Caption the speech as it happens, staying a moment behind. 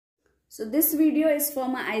So this video is for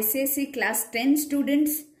my ICSE class 10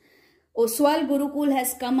 students. Oswal Gurukul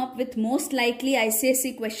has come up with most likely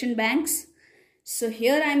ICSE question banks. So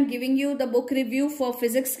here I am giving you the book review for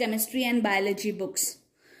physics, chemistry and biology books.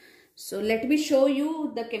 So let me show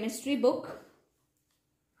you the chemistry book.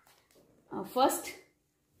 First,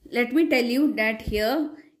 let me tell you that here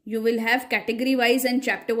you will have category-wise and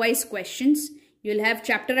chapter-wise questions. You'll have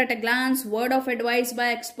chapter at a glance, word of advice by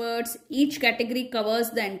experts. Each category covers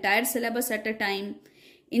the entire syllabus at a time.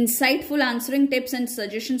 Insightful answering tips and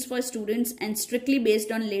suggestions for students and strictly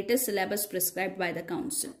based on latest syllabus prescribed by the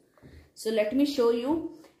council. So let me show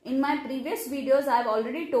you. In my previous videos, I have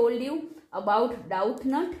already told you about doubt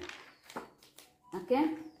nut.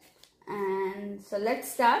 Okay. And so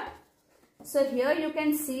let's start. So here you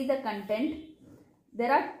can see the content.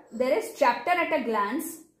 There is chapter at a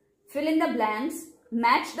glance. Fill in the blanks,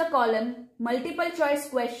 match the column, multiple choice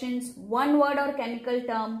questions, one word or chemical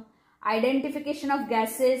term, identification of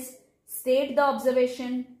gases, state the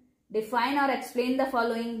observation, define or explain the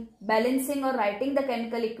following, balancing or writing the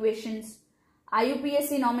chemical equations,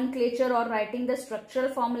 IUPAC nomenclature or writing the structural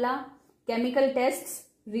formula, chemical tests,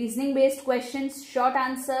 reasoning based questions, short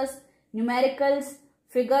answers, numericals,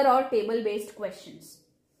 figure or table based questions.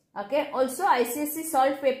 Okay. Also ICSE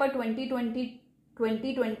Solved Paper 2020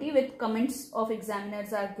 with comments of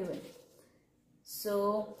examiners are given.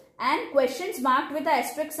 So, and questions marked with the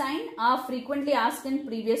asterisk sign are frequently asked in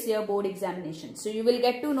previous year board examinations. So, you will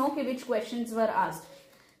get to know which questions were asked.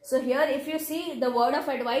 So, here if you see the word of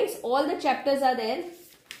advice, all the chapters are there.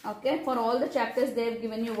 Okay, for all the chapters they have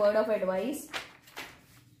given you word of advice.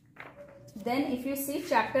 Then if you see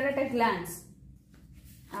chapter at a glance.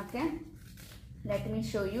 Okay, let me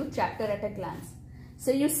show you chapter at a glance. So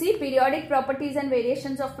you see periodic properties and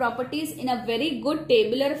variations of properties in a very good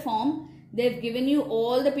tabular form. They've given you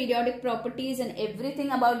all the periodic properties and everything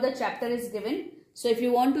about the chapter is given. So if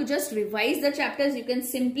you want to just revise the chapters, you can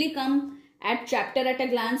simply come at chapter at a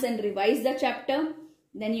glance and revise the chapter.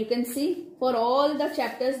 Then you can see for all the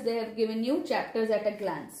chapters they have given you chapters at a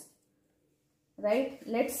glance. Right?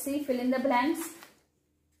 Let's see, fill in the blanks.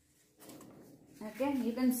 Okay,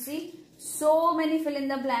 you can see so many fill in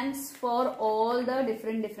the blanks for all the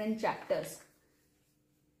different chapters.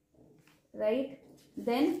 Right?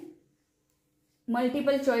 Then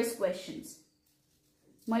multiple choice questions.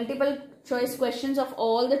 Multiple choice questions of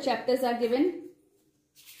all the chapters are given.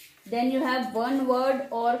 Then you have one word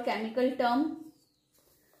or chemical term.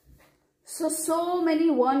 So many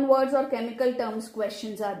one words or chemical terms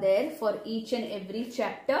questions are there for each and every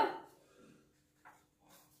chapter.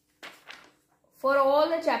 For all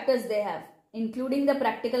the chapters they have, including the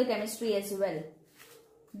practical chemistry as well.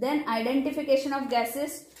 Then identification of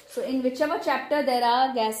gases. So in whichever chapter there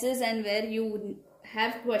are gases and where you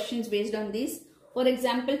have questions based on these. For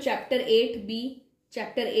example, chapter 8B,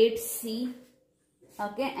 chapter 8C,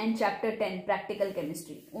 okay, and chapter 10, practical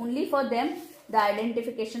chemistry. Only for them the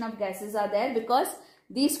identification of gases are there because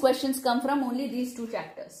these questions come from only these two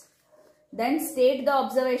chapters. Then state the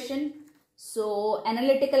observation. So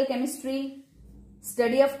analytical chemistry,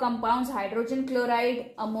 study of compounds, hydrogen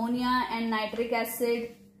chloride, ammonia and nitric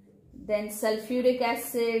acid, then sulfuric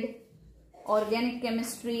acid, organic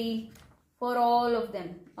chemistry, for all of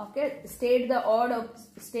them. Okay, state the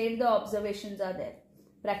observations are there.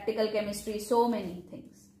 Practical chemistry, so many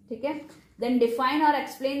things. Okay, then define or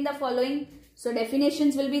explain the following. So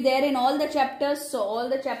definitions will be there in all the chapters. So all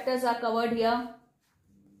the chapters are covered here.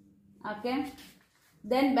 Okay,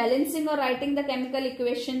 then balancing or writing the chemical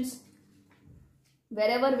equations.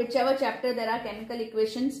 Whichever chapter there are chemical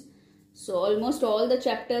equations. So almost all the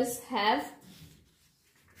chapters have.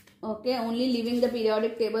 Okay, only leaving the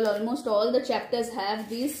periodic table, almost all the chapters have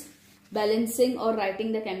these balancing or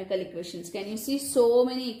writing the chemical equations. Can you see so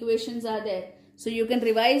many equations are there? So you can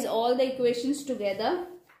revise all the equations together.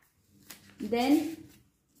 Then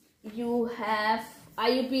you have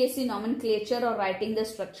IUPAC nomenclature or writing the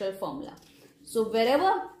structural formula. So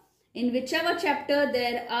in whichever chapter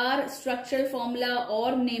there are structural formula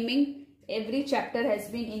or naming, every chapter has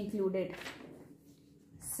been included.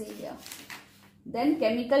 See here. Then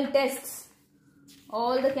chemical tests.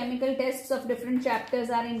 All the chemical tests of different chapters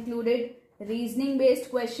are included. Reasoning based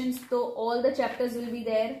questions, so all the chapters will be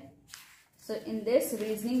there. So in this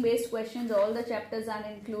reasoning based questions, all the chapters are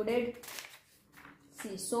included.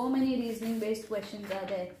 See, so many reasoning based questions are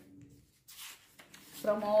there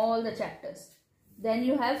from all the chapters. Then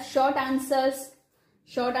you have short answers.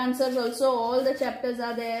 Short answers also, all the chapters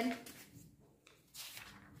are there.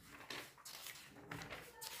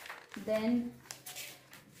 Then,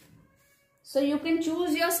 so you can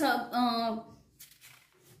choose your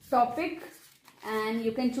topic and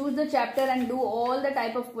you can choose the chapter and do all the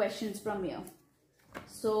type of questions from here.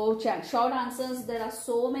 So short answers, there are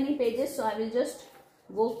so many pages, so I will just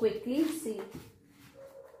go quickly. See,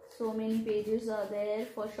 so many pages are there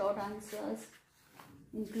for short answers,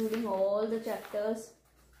 including all the chapters.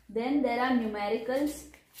 Then there are numericals.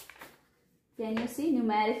 Can you see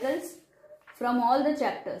numericals from all the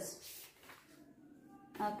chapters?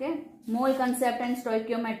 Okay, mole concept and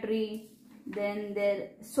stoichiometry. Then there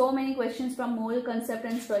are so many questions from mole concept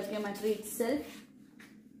and stoichiometry itself,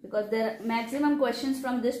 because the maximum questions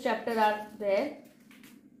from this chapter are there,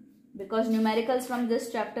 because numericals from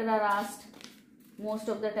this chapter are asked most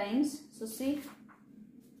of the times. So see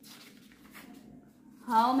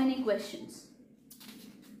how many questions,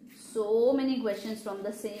 so many questions from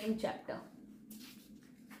the same chapter.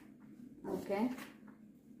 Okay,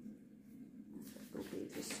 2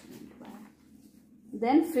 pages went by.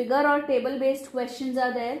 Then figure or table based questions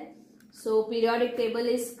are there. So periodic table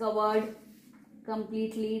is covered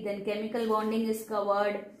completely. Then chemical bonding is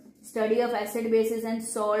covered. Study of acid bases and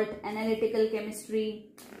salt, analytical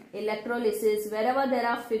chemistry, electrolysis, wherever there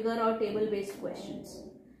are figure or table based questions.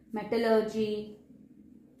 Metallurgy,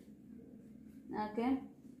 okay,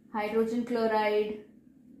 hydrogen chloride,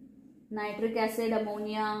 nitric acid,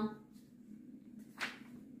 ammonia,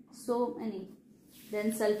 so many.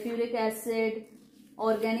 Then sulfuric acid,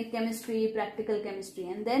 organic chemistry, practical chemistry,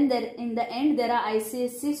 and then there in the end there are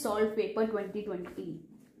ICSE Salt Paper 2020.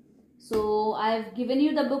 So I have given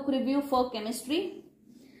you the book review for chemistry.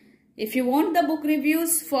 If you want the book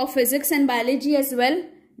reviews for physics and biology as well,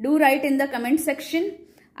 do write in the comment section.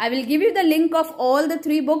 I will give you the link of all the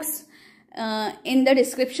 3 books in the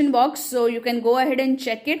description box, so you can go ahead and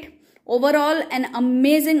check it. Overall, an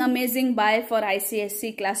amazing buy for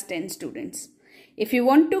ICSE class 10 students. If you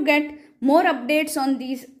want to get more updates on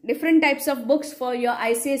these different types of books for your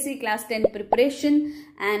ICSE class 10 preparation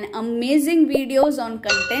and amazing videos on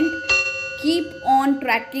content, keep on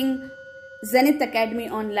tracking Zenith Academy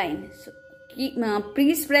online. So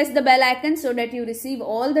please press the bell icon so that you receive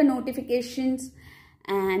all the notifications,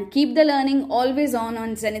 and keep the learning always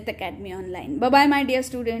on Zenith Academy online. Bye bye my dear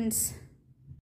students.